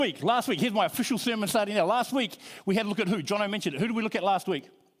Last week, here's my official sermon starting now. Last week, we had a look at who? Jono mentioned it. Who did we look at last week?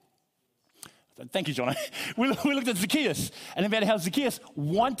 Thank you, Jono. We looked at Zacchaeus and about how Zacchaeus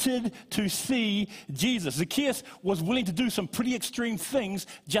wanted to see Jesus. Zacchaeus was willing to do some pretty extreme things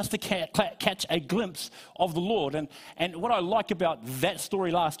just to catch a glimpse of the Lord. And what I like about that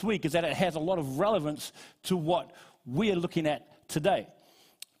story last week is that it has a lot of relevance to what we are looking at today.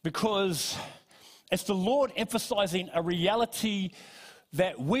 Because it's the Lord emphasizing a reality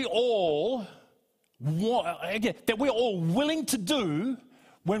that we all want, again, that we're all willing to do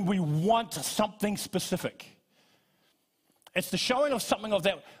when we want something specific. It's the showing of something of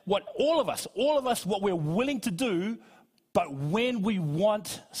that, what all of us, what we're willing to do, but when we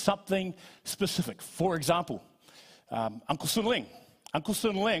want something specific. For example, Uncle Sun Ling. Uncle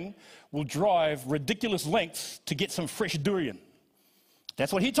Sun Ling will drive ridiculous lengths to get some fresh durian.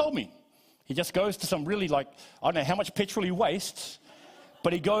 That's what he told me. He just goes to some really I don't know how much petrol he wastes,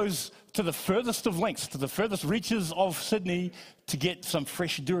 but he goes to the furthest of lengths, to the furthest reaches of Sydney to get some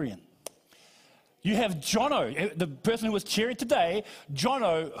fresh durian. You have Jono, the person who was cheering today,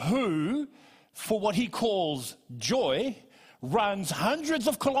 Jono, who, for what he calls joy, runs hundreds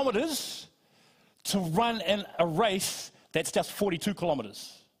of kilometers to run in a race that's just 42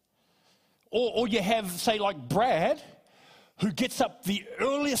 kilometers. Or you have, say, like Brad, who gets up the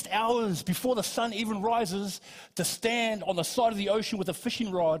earliest hours before the sun even rises to stand on the side of the ocean with a fishing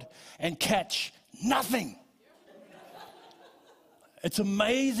rod and catch nothing. It's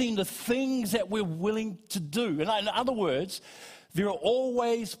amazing the things that we're willing to do. And in other words, there are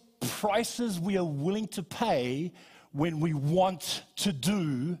always prices we are willing to pay when we want to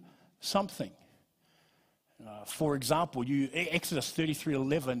do something. For example, Exodus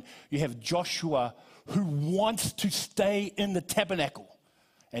 33:11, you have Joshua who wants to stay in the tabernacle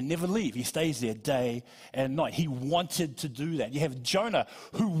and never leave. He stays there day and night. He wanted to do that. You have Jonah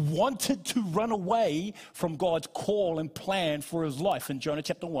who wanted to run away from God's call and plan for his life in Jonah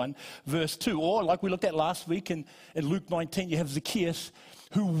chapter 1, verse 2. Or like we looked at last week in Luke 19, you have Zacchaeus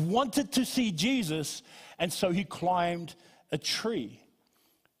who wanted to see Jesus, and so he climbed a tree.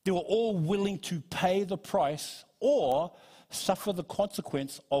 They were all willing to pay the price or suffer the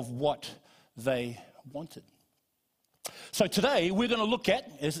consequence of what they wanted. So today we're going to look at,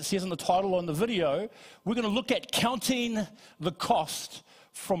 as it says in the title on the video, we're going to look at counting the cost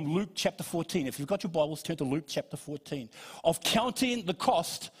from Luke chapter 14. If you've got your Bibles, turn to Luke chapter 14. Of counting the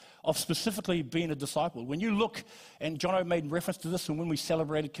cost of specifically being a disciple. When you look, and Jono made reference to this when we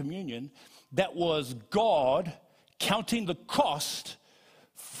celebrated communion, that was God counting the cost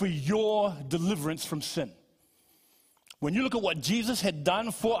for your deliverance from sin. When you look at what Jesus had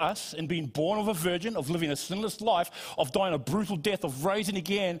done for us in being born of a virgin, of living a sinless life, of dying a brutal death, of rising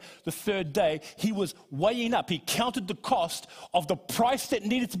again the third day, he was weighing up. He counted the cost of the price that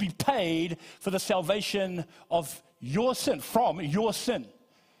needed to be paid for the salvation of your sin, from your sin.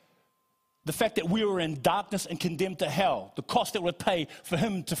 The fact that we were in darkness and condemned to hell, the cost that would pay for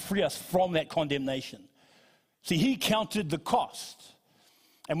him to free us from that condemnation. See, he counted the cost.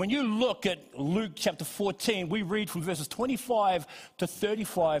 And when you look at Luke chapter 14, we read from verses 25 to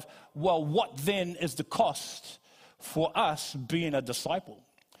 35, well, what then is the cost for us being a disciple,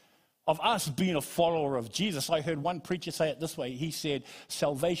 of us being a follower of Jesus? I heard one preacher say it this way. He said,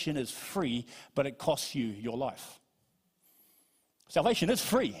 salvation is free, but it costs you your life. Salvation is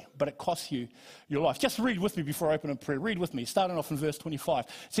free, but it costs you your life. Just read with me before I open in prayer. Read with me, starting off in verse 25.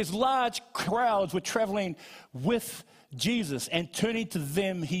 It says, large crowds were traveling with Jesus, and turning to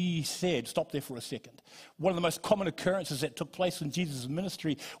them, he said, stop there for a second. One of the most common occurrences that took place in Jesus'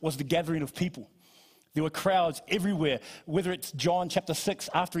 ministry was the gathering of people. There were crowds everywhere, whether it's John chapter 6,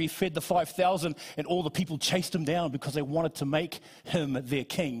 after he fed the 5,000, and all the people chased him down because they wanted to make him their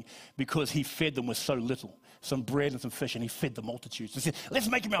king because he fed them with so little. Some bread and some fish, and he fed the multitudes. They said, let's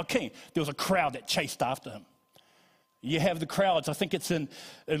make him our king. There was a crowd that chased after him. You have the crowds, I think it's in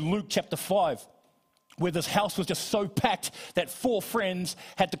Luke chapter 5, where this house was just so packed that 4 friends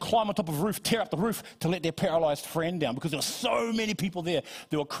had to climb on top of a roof, tear up the roof to let their paralyzed friend down because there were so many people there.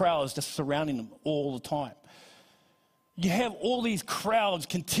 There were crowds just surrounding them all the time. You have all these crowds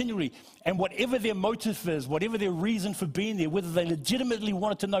continually, and whatever their motive is, whatever their reason for being there, whether they legitimately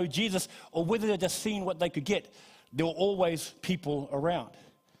wanted to know Jesus or whether they're just seeing what they could get, there were always people around.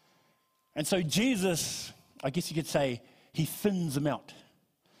 And so Jesus, I guess you could say, he thins them out.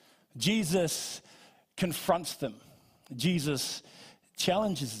 Jesus confronts them. Jesus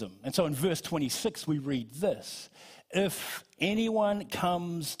challenges them. And so in verse 26, we read this. If anyone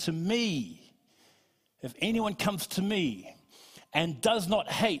comes to me and does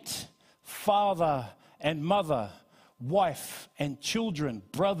not hate father and mother, wife and children,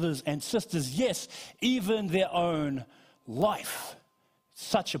 brothers and sisters, yes, even their own life.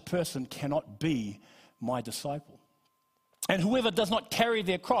 Such a person cannot be my disciple. And whoever does not carry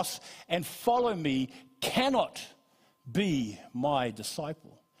their cross and follow me cannot be my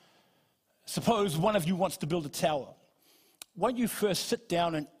disciple. Suppose one of you wants to build a tower. Won't you first sit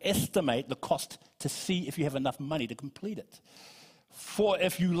down and estimate the cost to see if you have enough money to complete it? For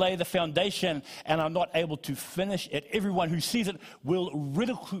if you lay the foundation and are not able to finish it, everyone who sees it will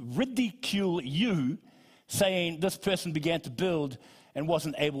ridicule you, saying, this person began to build and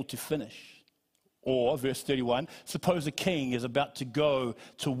wasn't able to finish. Or, verse 31, suppose a king is about to go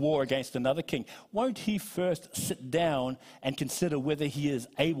to war against another king. Won't he first sit down and consider whether he is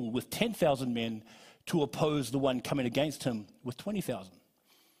able with 10,000 men to oppose the one coming against him with 20,000?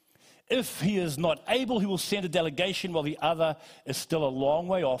 If he is not able, he will send a delegation while the other is still a long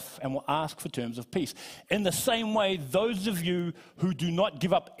way off and will ask for terms of peace. In the same way, those of you who do not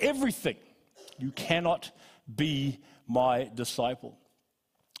give up everything, you cannot be my disciple.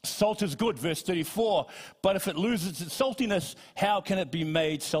 Salt is good, verse 34, but if it loses its saltiness, how can it be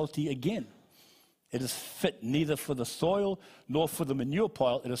made salty again? It is fit neither for the soil nor for the manure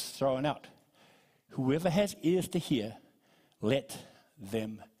pile, it is thrown out. Whoever has ears to hear, let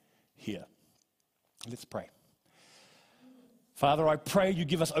them hear. Let's pray. Father, I pray you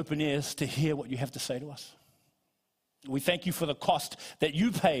give us open ears to hear what you have to say to us. We thank you for the cost that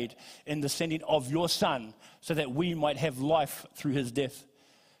you paid in the sending of your Son so that we might have life through his death,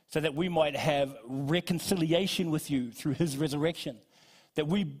 so that we might have reconciliation with you through his resurrection, that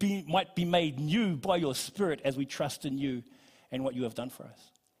we might be made new by your Spirit as we trust in you and what you have done for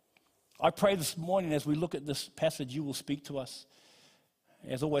us. I pray this morning as we look at this passage, you will speak to us.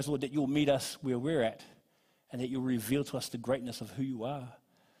 As always, Lord, that you'll meet us where we're at and that you'll reveal to us the greatness of who you are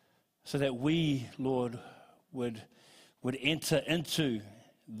so that we, Lord, would enter into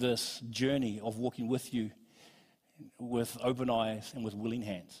this journey of walking with you with open eyes and with willing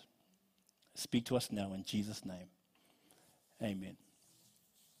hands. Speak to us now in Jesus' name. Amen.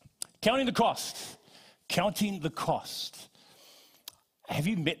 Counting the cost. Counting the cost. Have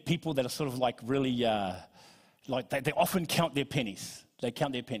you met people that are sort of like really, they often count their pennies? They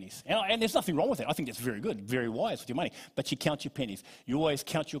count their pennies. And there's nothing wrong with it. I think that's very good, very wise with your money. But you count your pennies. You always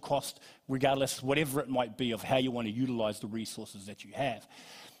count your cost, regardless, whatever it might be, of how you want to utilize the resources that you have.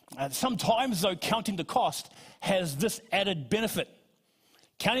 Sometimes, though, counting the cost has this added benefit.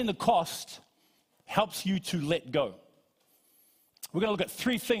 Counting the cost helps you to let go. We're going to look at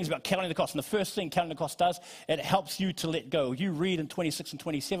three things about counting the cost. And the first thing counting the cost does, it helps you to let go. You read in 26 and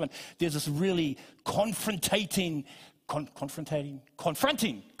 27, there's this really confronting, I'm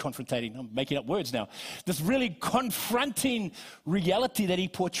making up words now. This really confronting reality that he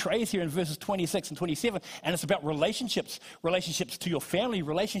portrays here in verses 26 and 27. And it's about relationships to your family,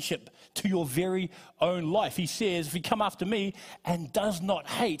 relationship to your very own life. He says, if you come after me and does not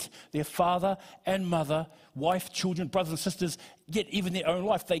hate their father and mother, wife, children, brothers and sisters, yet even their own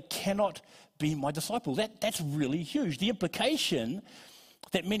life, they cannot be my disciple. That's really huge. The implication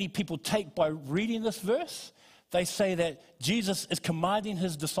that many people take by reading this verse, they say that Jesus is commanding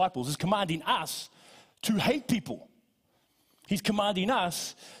his disciples, is commanding us to hate people. He's commanding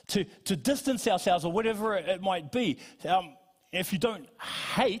us to distance ourselves or whatever it might be. If you don't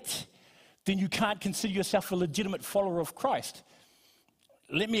hate, then you can't consider yourself a legitimate follower of Christ.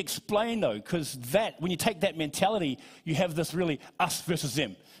 Let me explain, though, because when you take that mentality, you have this really us versus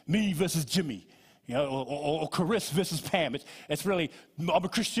them, me versus Jimmy. Or Chris versus Pam. It's really, I'm a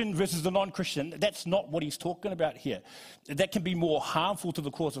Christian versus the non-Christian. That's not what he's talking about here. That can be more harmful to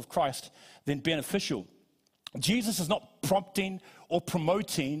the cause of Christ than beneficial. Jesus is not prompting or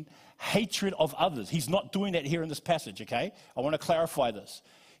promoting hatred of others. He's not doing that here in this passage, okay? I want to clarify this.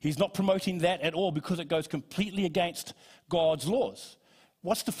 He's not promoting that at all because it goes completely against God's laws.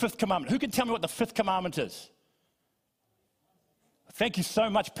 What's the fifth commandment? Who can tell me what the fifth commandment is? Thank you so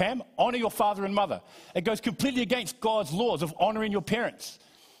much, Pam. Honor your father and mother. It goes completely against God's laws of honoring your parents,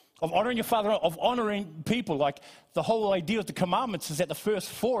 of honoring your father, of honoring people. Like the whole idea of the commandments is that the first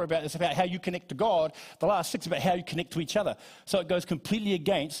four is about how you connect to God. The last six about how you connect to each other. So it goes completely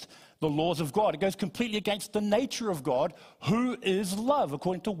against the laws of God. It goes completely against the nature of God, who is love,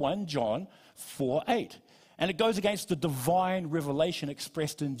 according to 1 John 4:8. And it goes against the divine revelation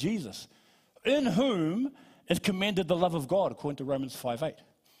expressed in Jesus, in whom is commended the love of God, according to Romans 5:8.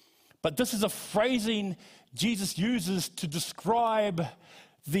 But this is a phrasing Jesus uses to describe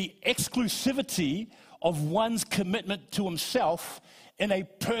the exclusivity of one's commitment to himself in a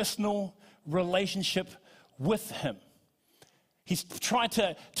personal relationship with him. He's trying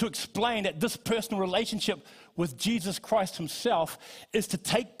to explain that this personal relationship with Jesus Christ himself is to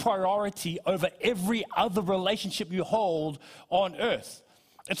take priority over every other relationship you hold on earth.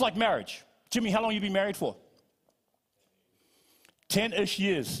 It's like marriage. Jimmy, how long have you been married for? 10-ish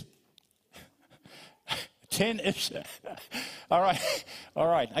years. 10-ish. All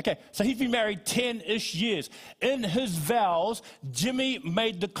right. Okay, so he's been married 10-ish years. In his vows, Jimmy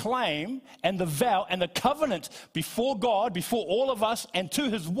made the claim and the vow and the covenant before God, before all of us, and to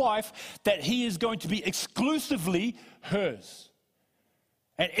his wife, that he is going to be exclusively hers.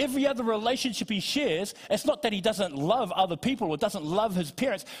 And every other relationship he shares, it's not that he doesn't love other people or doesn't love his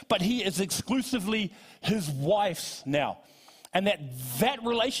parents, but he is exclusively his wife's now. And that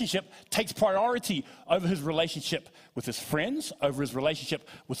relationship takes priority over his relationship with his friends, over his relationship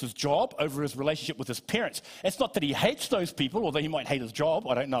with his job, over his relationship with his parents. It's not that he hates those people, although he might hate his job,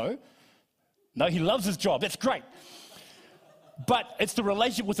 I don't know. No, he loves his job, that's great. But it's the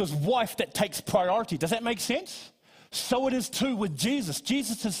relationship with his wife that takes priority. Does that make sense? So it is too with Jesus.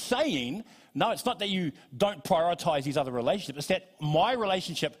 Jesus is saying, no, it's not that you don't prioritize these other relationships. It's that my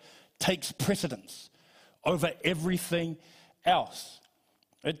relationship takes precedence over everything else.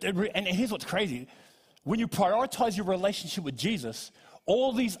 And here's what's crazy. When you prioritize your relationship with Jesus,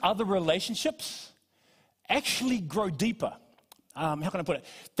 all these other relationships actually grow deeper. How can I put it?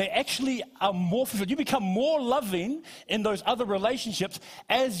 They actually are more fulfilled. You become more loving in those other relationships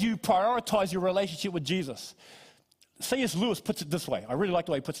as you prioritize your relationship with Jesus. C.S. Lewis puts it this way. I really like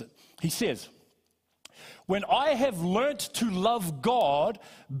the way he puts it. He says, when I have learnt to love God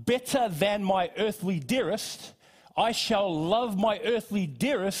better than my earthly dearest, I shall love my earthly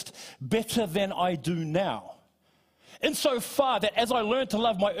dearest better than I do now. Insofar that as I learn to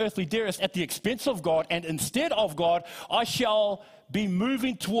love my earthly dearest at the expense of God and instead of God, I shall be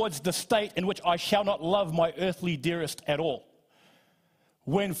moving towards the state in which I shall not love my earthly dearest at all.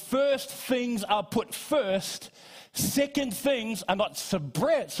 When first things are put first, second things are not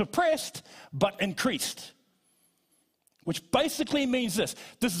suppressed, but increased. Which basically means this.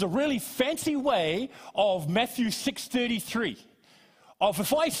 This is a really fancy way of Matthew 6:33. Of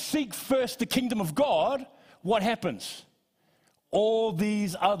if I seek first the kingdom of God, what happens? All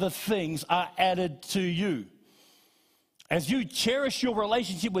these other things are added to you. As you cherish your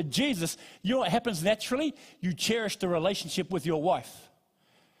relationship with Jesus, you know what happens naturally? You cherish the relationship with your wife.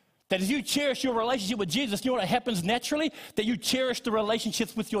 That as you cherish your relationship with Jesus, you know what happens naturally? That you cherish the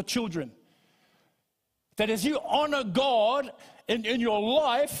relationships with your children. That as you honor God in your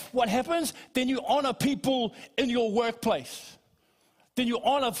life, what happens? Then you honor people in your workplace. Then you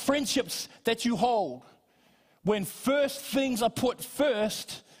honor friendships that you hold. When first things are put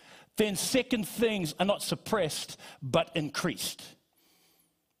first, then second things are not suppressed, but increased.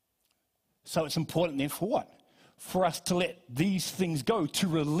 So it's important then for what? For us to let these things go, to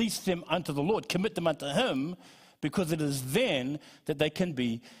release them unto the Lord, commit them unto Him, because it is then that they can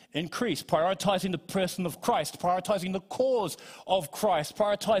be increased. Prioritizing the person of Christ, prioritizing the cause of Christ,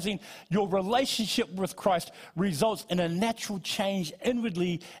 prioritizing your relationship with Christ results in a natural change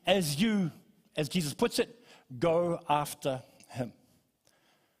inwardly as you, as Jesus puts it, go after Him.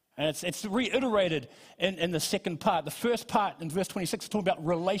 And it's reiterated in the second part. The first part in verse 26 is talking about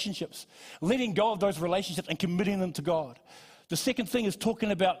relationships, letting go of those relationships and committing them to God. The second thing is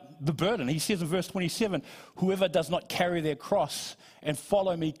talking about the burden. He says in verse 27, whoever does not carry their cross and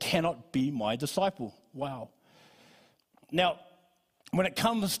follow me cannot be my disciple. Wow. Now, when it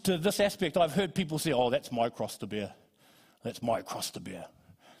comes to this aspect, I've heard people say, oh, that's my cross to bear. That's my cross to bear.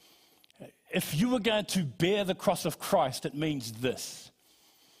 If you were going to bear the cross of Christ, it means this.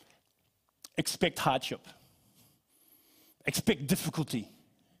 Expect hardship. Expect difficulty.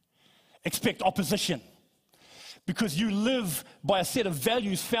 Expect opposition. Because you live by a set of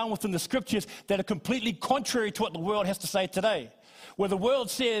values found within the scriptures that are completely contrary to what the world has to say today. Where the world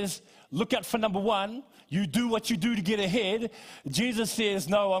says, look out for number one, you do what you do to get ahead. Jesus says,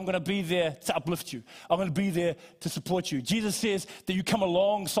 no, I'm going to be there to uplift you. I'm going to be there to support you. Jesus says that you come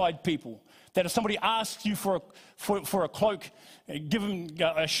alongside people. That if somebody asks you for a cloak, give them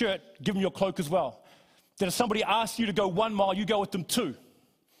a shirt, give them your cloak as well. That if somebody asks you to go 1 mile, you go with them 2.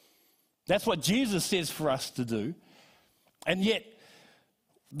 That's what Jesus says for us to do. And yet,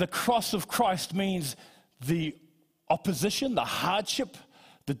 the cross of Christ means the opposition, the hardship,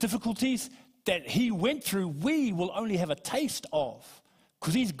 the difficulties that He went through, we will only have a taste of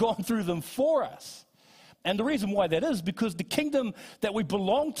because He's gone through them for us. And the reason why that is because the kingdom that we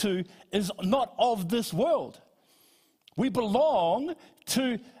belong to is not of this world. We belong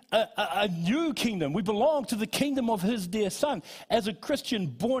to a new kingdom. We belong to the kingdom of his dear Son. As a Christian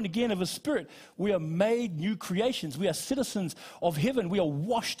born again of his Spirit, we are made new creations. We are citizens of heaven. We are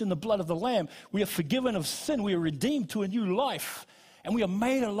washed in the blood of the Lamb. We are forgiven of sin. We are redeemed to a new life. And we are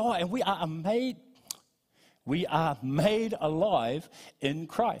made alive. And we are made alive in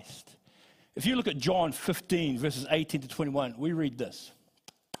Christ. If you look at John 15, verses 18 to 21, we read this.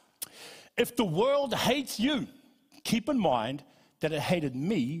 If the world hates you, keep in mind that it hated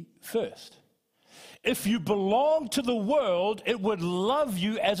me first. If you belong to the world, it would love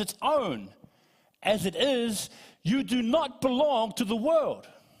you as its own. As it is, you do not belong to the world.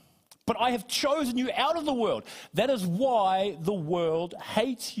 But I have chosen you out of the world. That is why the world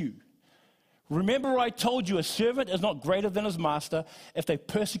hates you. Remember I told you, a servant is not greater than his master. If they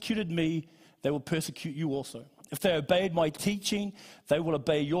persecuted me, they will persecute you also. If they obeyed my teaching, they will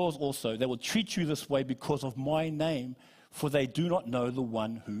obey yours also. They will treat you this way because of my name, for they do not know the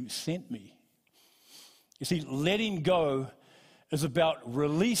one who sent me. You see, letting go is about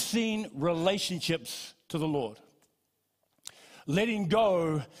releasing relationships to the Lord. Letting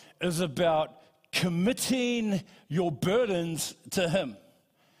go is about committing your burdens to him.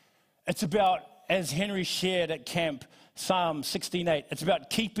 It's about, as Henry shared at camp, Psalm 16:8, it's about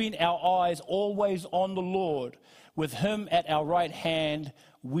keeping our eyes always on the Lord. With him at our right hand,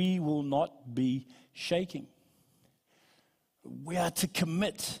 we will not be shaking. We are to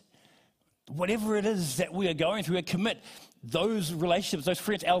commit whatever it is that we are going through, we commit those relationships, those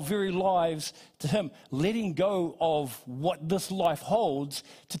friends, our very lives to him, letting go of what this life holds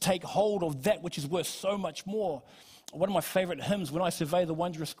to take hold of that which is worth so much more. One of my favorite hymns, When I Survey the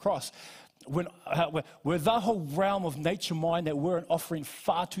Wondrous Cross, where the whole realm of nature mine that we're an offering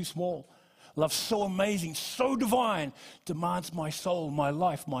far too small, love so amazing, so divine, demands my soul, my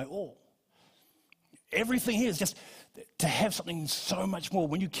life, my all. Everything here is just to have something so much more.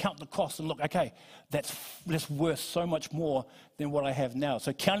 When you count the cost and look, okay, that's worth so much more than what I have now.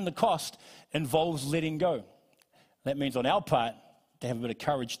 So counting the cost involves letting go. That means on our part to have a bit of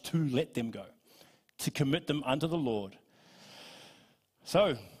courage to let them go, to commit them unto the Lord.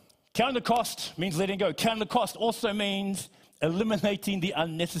 So counting the cost means letting go. Counting the cost also means eliminating the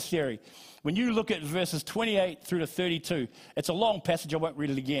unnecessary. When you look at verses 28 through to 32, it's a long passage. I won't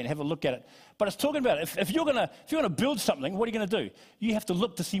read it again. Have a look at it. But it's talking about if you're going to build something, what are you going to do? You have to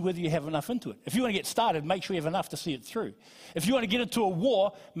look to see whether you have enough into it. If you want to get started, make sure you have enough to see it through. If you want to get into a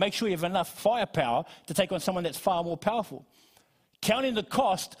war, make sure you have enough firepower to take on someone that's far more powerful. Counting the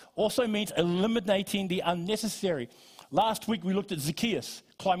cost also means eliminating the unnecessary. Last week we looked at Zacchaeus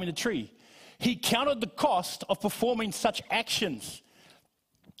climbing a tree. He counted the cost of performing such actions.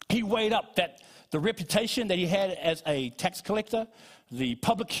 He weighed up that the reputation that he had as a tax collector, the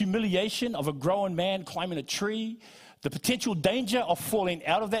public humiliation of a grown man climbing a tree, the potential danger of falling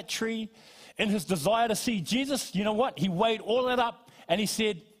out of that tree, and his desire to see Jesus. You know what? He weighed all that up and he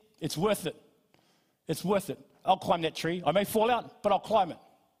said, it's worth it. It's worth it. I'll climb that tree. I may fall out, but I'll climb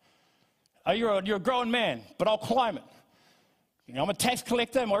it. You're a grown man, but I'll climb it. I'm a tax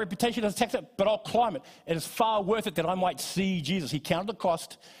collector, my reputation as a tax collector, but I'll climb it. It is far worth it that I might see Jesus. He counted the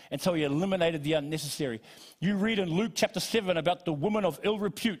cost, and so he eliminated the unnecessary. You read in Luke chapter 7 about the woman of ill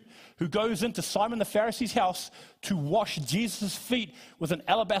repute who goes into Simon the Pharisee's house to wash Jesus' feet with an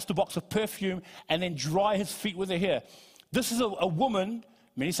alabaster box of perfume and then dry his feet with her hair. This is a woman,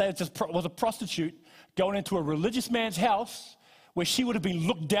 many say it was a prostitute, going into a religious man's house where she would have been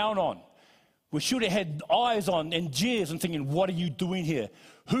looked down on, where she would have had eyes on and jeers and thinking, what are you doing here?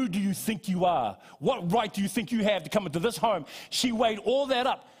 Who do you think you are? What right do you think you have to come into this home? She weighed all that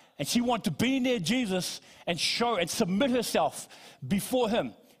up, and she wanted to be near Jesus and show and submit herself before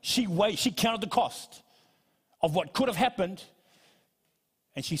him. She counted the cost of what could have happened,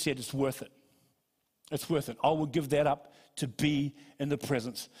 and she said, it's worth it. It's worth it. I will give that up to be in the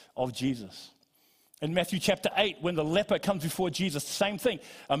presence of Jesus. In Matthew chapter 8, when the leper comes before Jesus, same thing.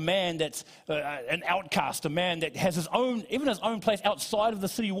 A man that's an outcast, a man that has his own place outside of the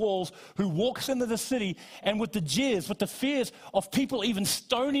city walls, who walks into the city and with the jeers, with the fears of people even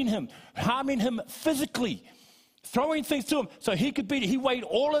stoning him, harming him physically, throwing things to him so he could beat it. He weighed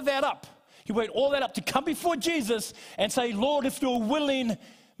all of that up. He weighed all that up to come before Jesus and say, Lord, if you're willing,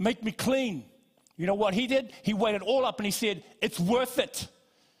 make me clean. You know what he did? He weighed it all up and he said, it's worth it.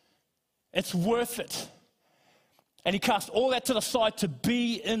 It's worth it. And he cast all that to the side to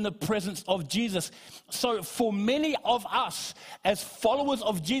be in the presence of Jesus. So for many of us as followers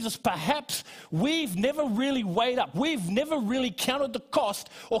of Jesus, perhaps we've never really weighed up. We've never really counted the cost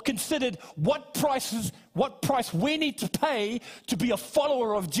or considered what price we need to pay to be a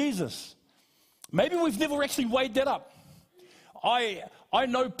follower of Jesus. Maybe we've never actually weighed that up. I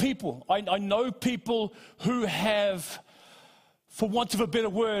know people. I know people who have, for want of a better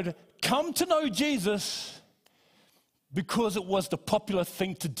word, come to know Jesus because it was the popular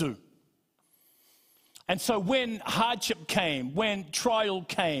thing to do. And so when hardship came, when trial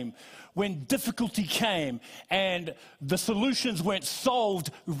came, when difficulty came, and the solutions weren't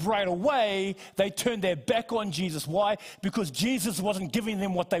solved right away, they turned their back on Jesus. Why? Because Jesus wasn't giving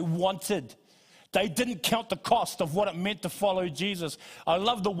them what they wanted. They didn't count the cost of what it meant to follow Jesus. I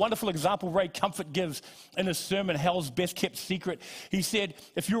love the wonderful example Ray Comfort gives in his sermon, Hell's Best Kept Secret. He said,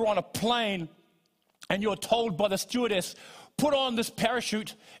 if you're on a plane and you're told by the stewardess, put on this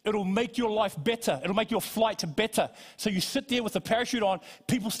parachute, it'll make your life better. It'll make your flight better. So you sit there with the parachute on,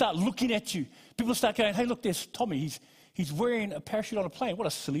 people start looking at you. People start going, hey, look, there's Tommy. He's wearing a parachute on a plane. What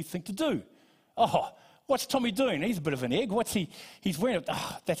a silly thing to do. Oh, what's Tommy doing? He's a bit of an egg. He's wearing it.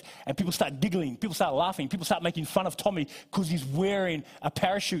 Oh, and people start giggling. People start laughing. People start making fun of Tommy because he's wearing a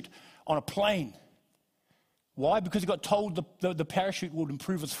parachute on a plane. Why? Because he got told the parachute would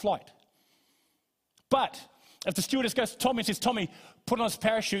improve his flight. But if the stewardess goes to Tommy and says, Tommy, put on this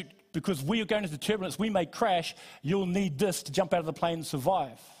parachute because we are going into turbulence, we may crash, you'll need this to jump out of the plane and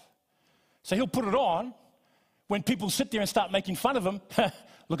survive. So he'll put it on. When people sit there and start making fun of him,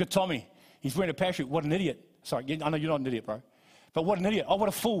 look at Tommy. He's wearing a parachute. What an idiot. Sorry, I know you're not an idiot, bro. But what an idiot. Oh, what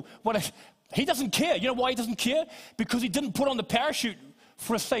a fool. He doesn't care. You know why he doesn't care? Because he didn't put on the parachute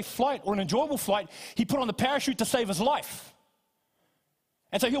for a safe flight or an enjoyable flight. He put on the parachute to save his life.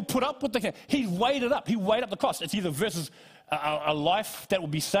 And so he'll put up with he weighed it up. He weighed up the cost. It's either versus a life that will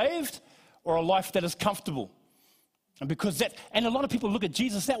be saved or a life that is comfortable. And a lot of people look at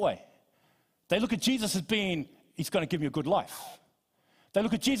Jesus that way. They look at Jesus as being, he's going to give me a good life. They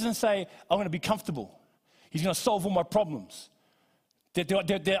look at Jesus and say, I'm going to be comfortable. He's going to solve all my problems. That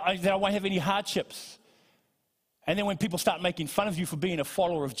I won't have any hardships. And then when people start making fun of you for being a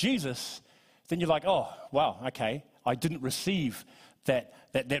follower of Jesus, then you're like, oh, wow, okay, I didn't receive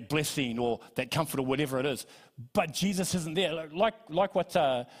that blessing or that comfort or whatever it is. But Jesus isn't there. Like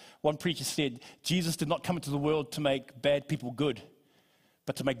what one preacher said, Jesus did not come into the world to make bad people good,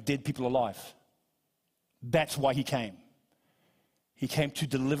 but to make dead people alive. That's why he came. He came to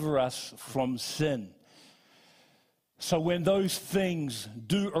deliver us from sin. So when those things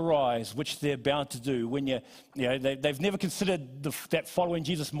do arise, which they're bound to do, when they've never considered that following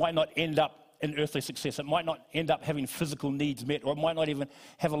Jesus might not end up in earthly success. It might not end up having physical needs met, or it might not even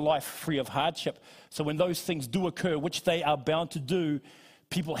have a life free of hardship. So when those things do occur, which they are bound to do,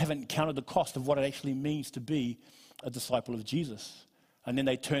 people haven't counted the cost of what it actually means to be a disciple of Jesus. And then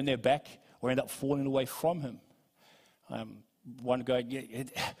they turn their back or end up falling away from him. One guy,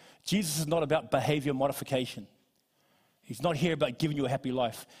 Jesus is not about behavior modification. He's not here about giving you a happy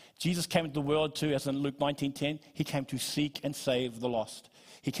life. Jesus came into the world to, as in Luke 19:10, he came to seek and save the lost.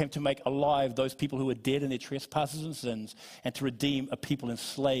 He came to make alive those people who were dead in their trespasses and sins, and to redeem a people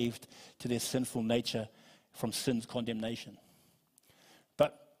enslaved to their sinful nature from sin's condemnation.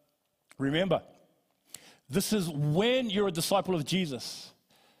 But remember, this is when you're a disciple of Jesus.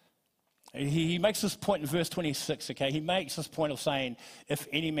 He makes this point in verse 26, okay? He makes this point of saying, if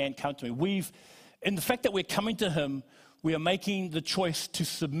any man come to me. In the fact that we're coming to him, we are making the choice to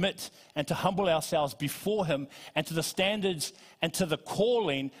submit and to humble ourselves before him and to the standards and to the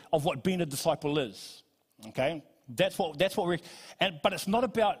calling of what being a disciple is. Okay? That's what we're... But it's not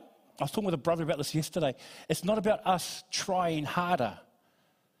about... I was talking with a brother about this yesterday. It's not about us trying harder.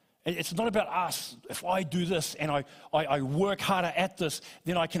 It's not about us, if I do this and I work harder at this,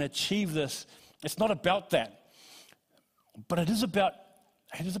 then I can achieve this. It's not about that. But it is about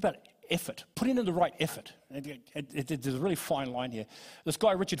effort, putting in the right effort. There's a really fine line here. This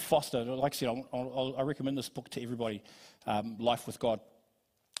guy, Richard Foster, like I said, I recommend this book to everybody, Life with God.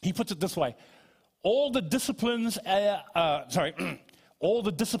 He puts it this way: all the disciplines are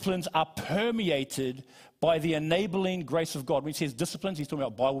permeated by the enabling grace of God. When he says disciplines, he's talking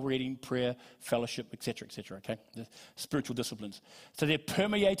about Bible reading, prayer, fellowship, etc., okay? The spiritual disciplines. So they're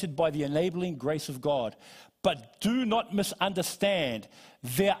permeated by the enabling grace of God. But do not misunderstand,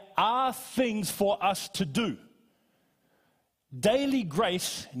 there are things for us to do. Daily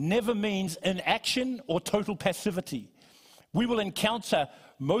grace never means inaction or total passivity. We will encounter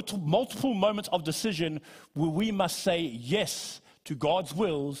multiple moments of decision where we must say yes to God's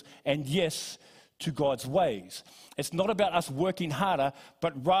wills and yes to God's ways. It's not about us working harder,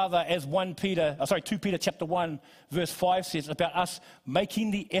 but rather, as 2 Peter chapter 1, verse 5 says, about us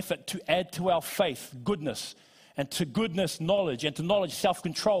making the effort to add to our faith goodness, and to goodness knowledge, and to knowledge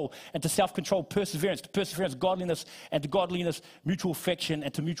self-control, and to self-control perseverance, to perseverance godliness, and to godliness mutual affection,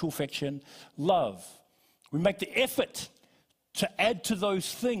 and to mutual affection love. We make the effort to add to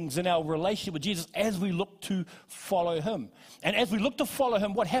those things in our relationship with Jesus as we look to follow him. And as we look to follow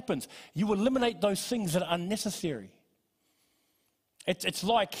him, what happens? You eliminate those things that are unnecessary. It's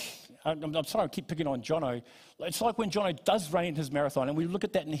like, I'm sorry I keep picking on Jono. It's like when Jono does run in his marathon, and we look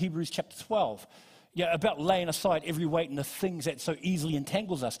at that in Hebrews chapter 12. Yeah, about laying aside every weight and the things that so easily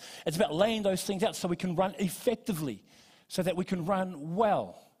entangles us. It's about laying those things out so we can run effectively, so that we can run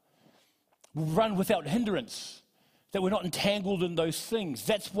well. Run without hindrance, that we're not entangled in those things.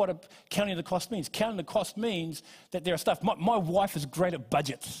 That's what counting the cost means. Counting the cost means that there are stuff. My wife is great at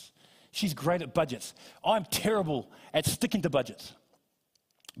budgets. She's great at budgets. I'm terrible at sticking to budgets.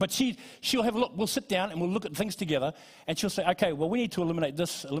 But she'll have a look. We'll sit down and we'll look at things together, and she'll say, okay, well, we need to eliminate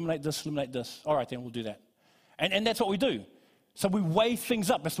this, eliminate this, eliminate this. All right, then we'll do that. And that's what we do. So we weigh things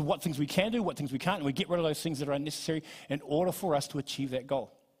up as to what things we can do, what things we can't, and we get rid of those things that are unnecessary in order for us to achieve that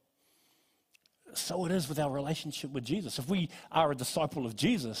goal. So it is with our relationship with Jesus. If we are a disciple of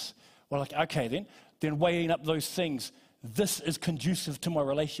Jesus, we're like, okay, then weighing up those things, this is conducive to my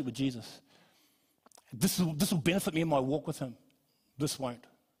relationship with Jesus. This will benefit me in my walk with him. This won't.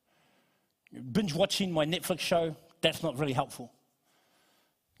 Binge watching my Netflix show, that's not really helpful.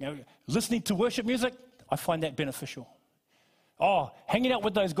 Listening to worship music, I find that beneficial. Hanging out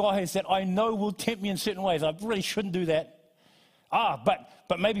with those guys that I know will tempt me in certain ways, I really shouldn't do that.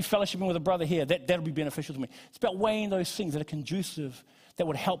 But maybe fellowshipping with a brother here, that'll be beneficial to me. It's about weighing those things that are conducive, that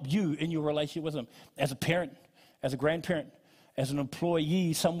would help you in your relationship with him. As a parent, as a grandparent, as an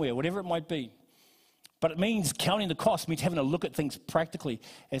employee somewhere, whatever it might be. But it means counting the cost, means having a look at things practically.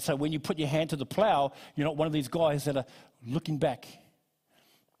 And so when you put your hand to the plow, you're not one of these guys that are looking back.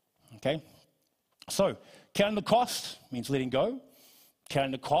 Okay? So, counting the cost means letting go.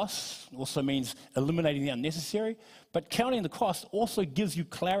 Counting the cost also means eliminating the unnecessary. But counting the cost also gives you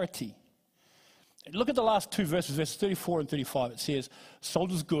clarity. Look at the last two verses, verses 34 and 35. It says,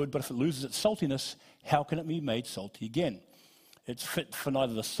 salt is good, but if it loses its saltiness, how can it be made salty again? It's fit for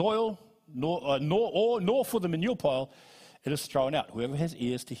neither the soil nor for the manure pile. It is thrown out. Whoever has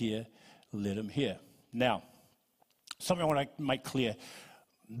ears to hear, let him hear. Now, something I want to make clear.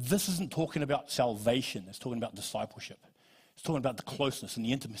 This isn't talking about salvation. It's talking about discipleship. It's talking about the closeness and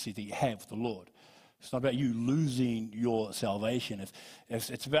the intimacy that you have with the Lord. It's not about you losing your salvation.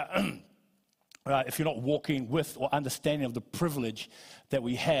 It's about if you're not walking with or understanding of the privilege that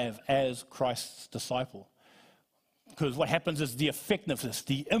we have as Christ's disciple. Because what happens is the effectiveness,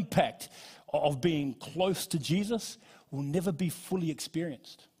 the impact of being close to Jesus will never be fully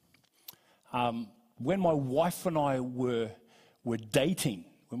experienced. When my wife and I were dating,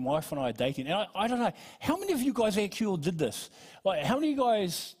 and I don't know, how many of you guys actually all did this? Like, how many of you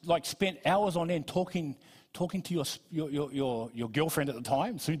guys spent hours on end talking to your girlfriend at the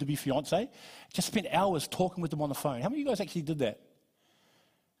time, soon to be fiance? Just spent hours talking with them on the phone. How many of you guys actually did that?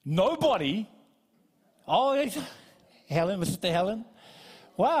 Nobody. Helen, Mr. Helen.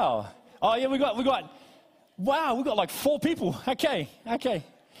 Wow. Oh yeah, we got like 4 people. Okay.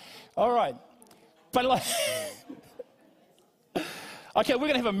 All right. But okay, we're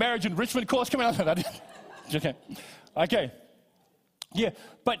going to have a marriage enrichment course coming up. Okay. Yeah,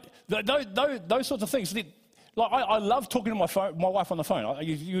 but those sorts of things. I love talking to my wife on the phone. I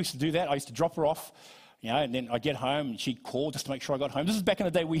used to do that. I used to drop her off, and then I'd get home and she'd call just to make sure I got home. This is back in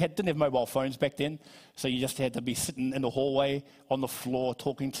the day didn't have mobile phones back then, so you just had to be sitting in the hallway on the floor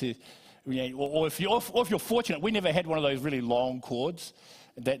talking to, or if you're fortunate, we never had one of those really long cords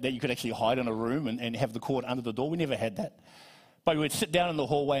that you could actually hide in a room and have the cord under the door. We never had that. But we would sit down in the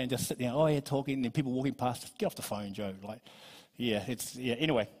hallway and just sit there, talking, and people walking past, get off the phone, Joe.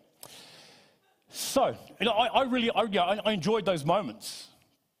 Anyway. So, I enjoyed those moments.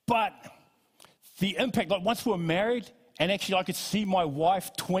 But the impact, once we were married, and actually I could see my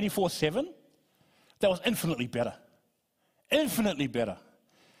wife 24/7, that was infinitely better. Infinitely better.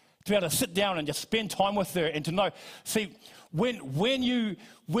 To be able to sit down and just spend time with her and to know, see, when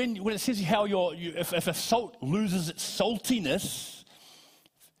it says how if a salt loses its saltiness,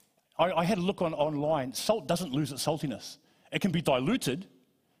 I had a look online. Salt doesn't lose its saltiness. It can be diluted,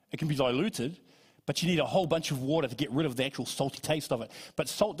 but you need a whole bunch of water to get rid of the actual salty taste of it. But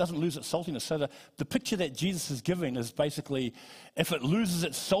salt doesn't lose its saltiness. So the picture that Jesus is giving is basically, if it loses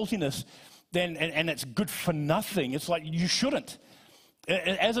its saltiness, then and it's good for nothing. It's like you shouldn't.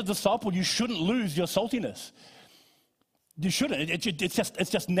 As a disciple, you shouldn't lose your saltiness. You shouldn't. It's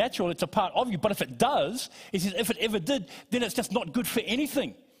just natural. It's a part of you. But if it does, it says if it ever did, then it's just not good for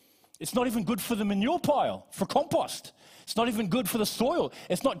anything. It's not even good for the manure pile, for compost. It's not even good for the soil.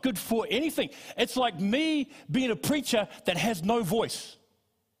 It's not good for anything. It's like me being a preacher that has no voice.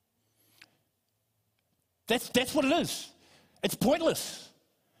 That's what it is. It's pointless.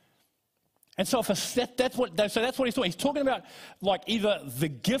 And so that's what he's talking. He's talking about like either the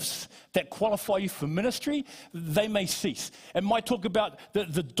gifts that qualify you for ministry, they may cease. It might talk about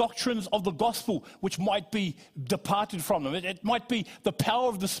the doctrines of the gospel, which might be departed from them. It might be the power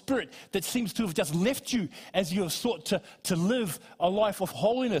of the Spirit that seems to have just left you as you have sought to live a life of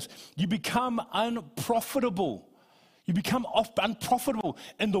holiness. You become unprofitable. You become unprofitable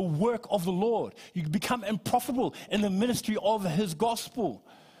in the work of the Lord. You become unprofitable in the ministry of His gospel.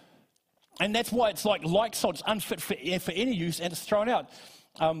 And that's why it's like salt, it's unfit for any use, and it's thrown out.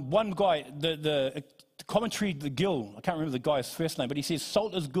 One guy, the commentary, the Gill, I can't remember the guy's first name, but he says,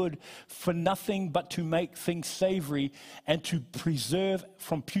 salt is good for nothing but to make things savory and to preserve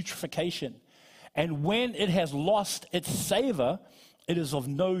from putrefaction. And when it has lost its savor, it is of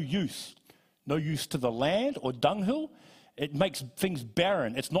no use. No use to the land or dunghill. It makes things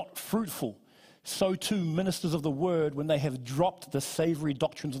barren. It's not fruitful. So too ministers of the word, when they have dropped the savory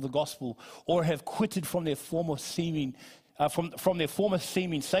doctrines of the gospel or have quitted from their former seeming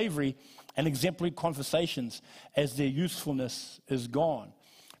savory and exemplary conversations as their usefulness is gone.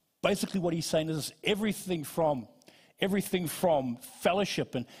 Basically what he's saying is everything from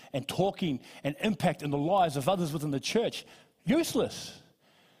fellowship and talking and impact in the lives of others within the church, useless.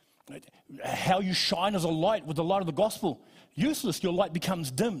 How you shine as a light with the light of the gospel, useless. Your light becomes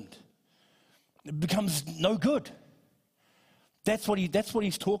dimmed. It becomes no good. That's what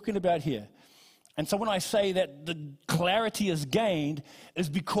he's talking about here. And so when I say that the clarity is gained, is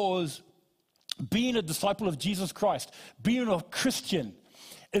because being a disciple of Jesus Christ, being a Christian,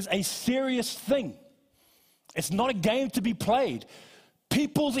 is a serious thing. It's not a game to be played.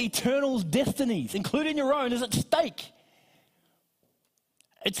 People's eternal destinies, including your own, is at stake.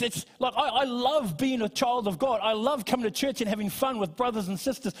 It's like I love being a child of God. I love coming to church and having fun with brothers and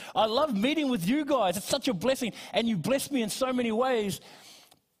sisters. I love meeting with you guys. It's such a blessing, and you bless me in so many ways.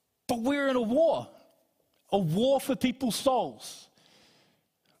 But we're in a war for people's souls.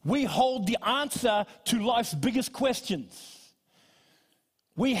 We hold the answer to life's biggest questions.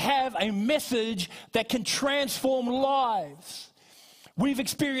 We have a message that can transform lives. We've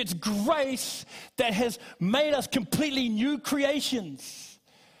experienced grace that has made us completely new creations.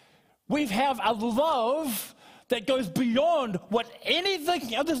 We have a love that goes beyond what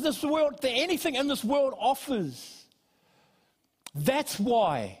anything in this world offers. That's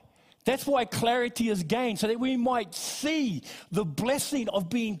why clarity is gained, so that we might see the blessing of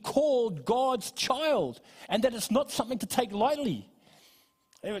being called God's child, and that it's not something to take lightly.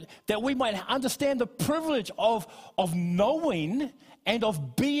 That we might understand the privilege of knowing and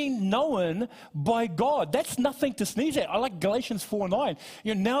of being known by God. That's nothing to sneeze at. I like Galatians 4:9.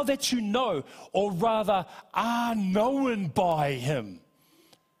 Now that you know, or rather are known by Him.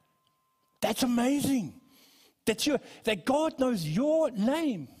 That's amazing. That God knows your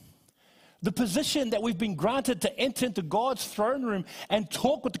name. The position that we've been granted to enter into God's throne room and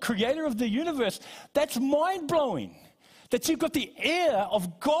talk with the Creator of the universe, that's mind-blowing. That you've got the ear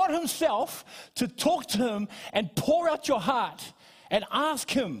of God Himself to talk to Him and pour out your heart and ask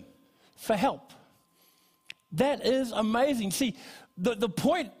Him for help. That is amazing. See, the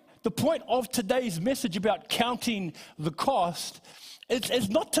point of today's message about counting the cost, it's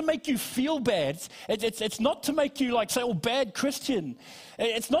not to make you feel bad. It's not to make you say, oh, bad Christian.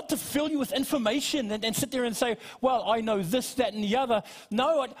 It's not to fill you with information and sit there and say, well, I know this, that, and the other.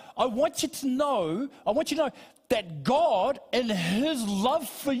 No, I want you to know that God, in His love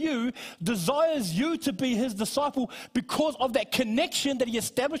for you, desires you to be His disciple because of that connection that He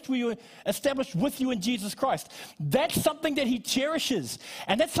established with you in Jesus Christ. That's something that He cherishes,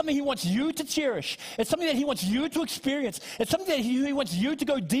 and that's something He wants you to cherish. It's something that He wants you to experience. It's something that He wants you to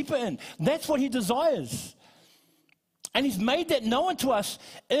go deeper in. That's what He desires. And He's made that known to us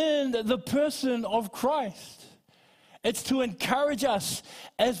in the person of Christ. It's to encourage us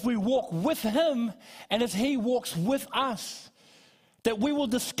as we walk with Him and as He walks with us, that we will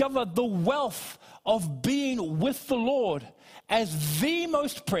discover the wealth of being with the Lord as the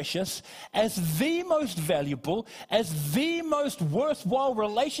most precious, as the most valuable, as the most worthwhile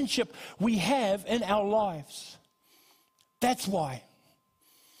relationship we have in our lives. That's why.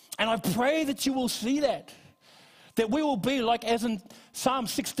 And I pray that you will see that we will be like, as in Psalm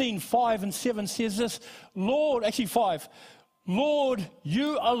 16, 5 and 7 says this, Lord,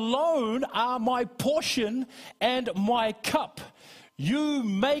 you alone are my portion and my cup. You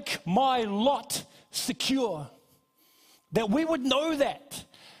make my lot secure. That we would know that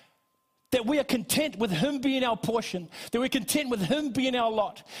we are content with Him being our portion, that we're content with Him being our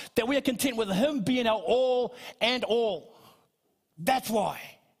lot, that we are content with Him being our all and all. That's why.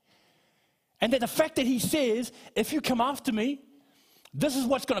 And that the fact that he says, if you come after me, this is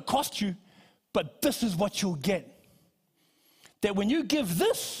what's going to cost you, but this is what you'll get. That when you give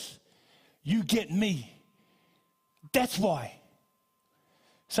this, you get me. That's why.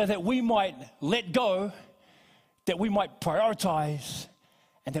 So that we might let go, that we might prioritize,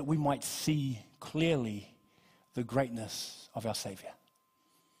 and that we might see clearly the greatness of our Savior.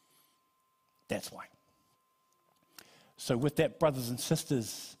 That's why. So with that, brothers and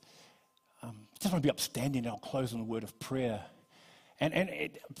sisters, I just want to be upstanding, and I'll close on a word of prayer.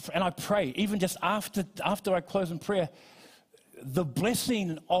 And I pray, even just after I close in prayer, the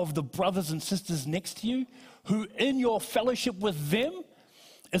blessing of the brothers and sisters next to you, who in your fellowship with them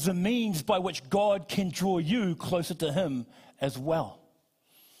is a means by which God can draw you closer to Him as well.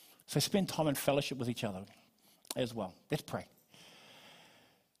 So spend time in fellowship with each other as well. Let's pray.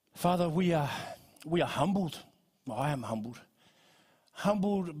 Father, we are humbled. Well, I am humbled.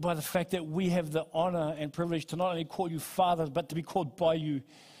 Humbled by the fact that we have the honor and privilege to not only call you Father, but to be called by you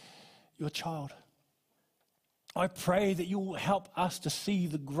your child. I pray that you will help us to see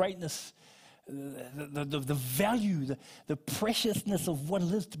the greatness, the value, the preciousness of what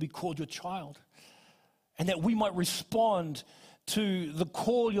it is to be called your child. And that we might respond to the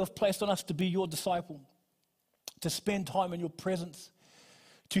call you have placed on us to be your disciple, to spend time in your presence,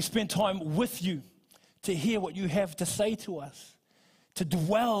 to spend time with you, to hear what you have to say to us, to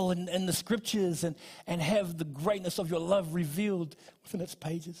dwell in the scriptures and have the greatness of your love revealed within its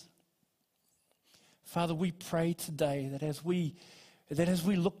pages. Father, we pray today that as we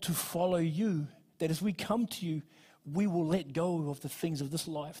look to follow you, that as we come to you, we will let go of the things of this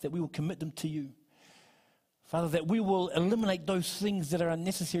life, that we will commit them to you. Father, that we will eliminate those things that are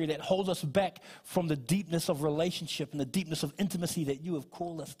unnecessary, that hold us back from the deepness of relationship and the deepness of intimacy that you have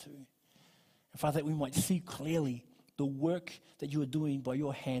called us to. And Father, that we might see clearly the work that you are doing by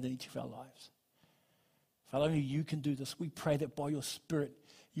your hand in each of our lives. Father, only you can do this. We pray that by your Spirit,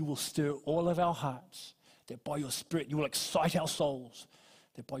 you will stir all of our hearts, that by your Spirit, you will excite our souls,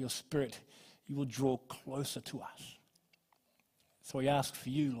 that by your Spirit, you will draw closer to us. So we ask for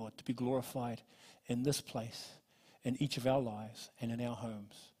you, Lord, to be glorified in this place, in each of our lives, and in our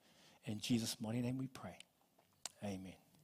homes. In Jesus' mighty name we pray. Amen.